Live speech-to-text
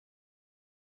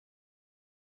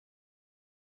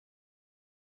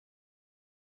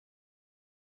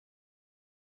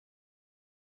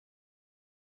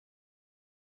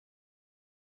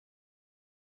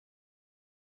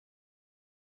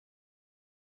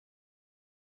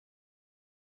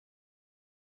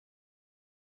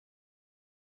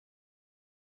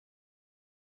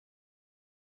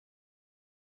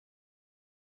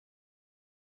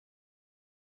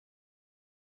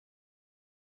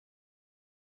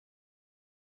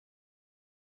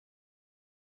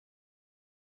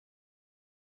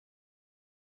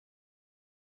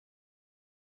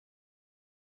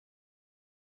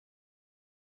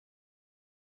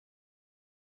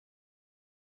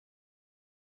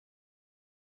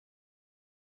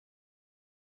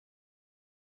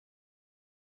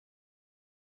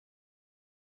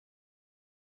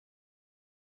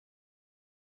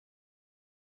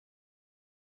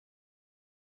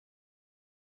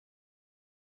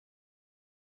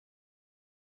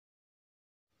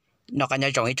nó cái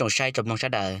nhau trồng ý trồng sai trồng nông sai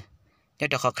đời nhớ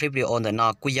cho họ clip video để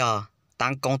nó quy giờ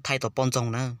tăng công thay tổ bón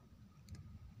rong nữa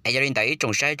ai gia đình đấy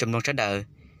trồng sai trồng nông sai đời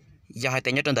giờ hai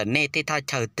tên nhớ trong đời nè thì thay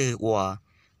chờ từ của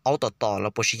áo tỏ là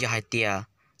bố sĩ giờ hai tia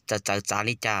chờ trả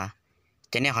lý cha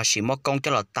cho nên họ chỉ mất công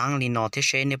cho là tăng li nó thế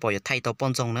sẽ nên bỏ thay tổ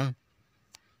bón rong nữa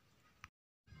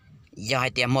giờ hai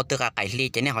tia một từ cả cái li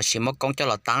cho nên họ chỉ mất công cho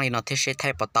là tăng li nó thế sẽ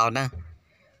thay bỏ tàu nữa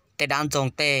แต่ด้านจง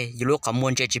เตอยู่ลูกของมว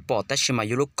ลเจจิปอแต่ชิมาอ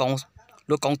ยู่ลูก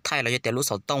กงไทยเราจะแต่ลูกเ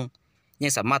สาตงยั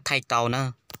งสามารถไทยเตานะ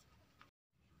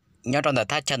ย้อนตอนแต่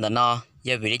ถ้าเชิญแต่นออ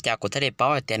ย่าวิริจากุทะเลเป้า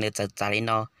แต่เนื้อจัดจารี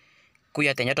นอกูอย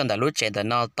ากแต่ย้อนตอนแต่รู้เจนแต่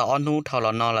นอต่ออ้อนนู้ทอร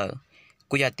อนอเลย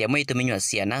กูอยากแต่ไม่ตัวมีหน่วยเ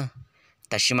สียนะแ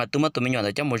ต่ชิมาตัวมันตัวมีหน่วยแ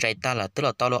ต่เจ้ามูใจตาละตัวเร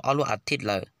าต่อเราเอาลูกอาทิตย์เ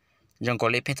ลยยังก็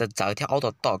เลยเพ่งจะจ่ายที่เอา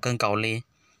ต่อเกินเก่าเลย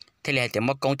เทเลแต่ม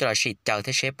อกงจะเราสิจ่าย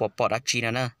ที่เชฟปอดักจี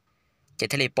นะจะ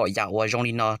เทเลปอยากว่าจง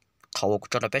ลีนอthầu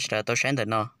cho là best là tôi sáng được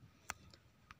nó,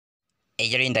 ai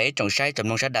gia đình đấy trồng sai trồng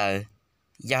nông sát đời,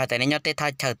 giờ tại nên nhớ tới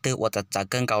thay chờ từ hoặc trả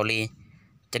cơn cầu li,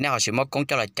 cho nên họ chỉ mất công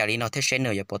cho là trả đi nó thế sáng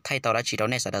nữa giờ bộ thay tao đã chỉ đó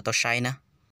nên sẽ được tôi sai nữa,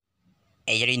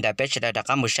 ai gia đình đấy best là đã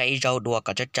có một sai rau đùa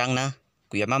cả chất trắng nữa,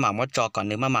 quý má mà mất cho còn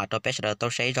nếu má tôi best là tôi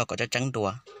sai rau cả chất trắng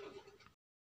đùa.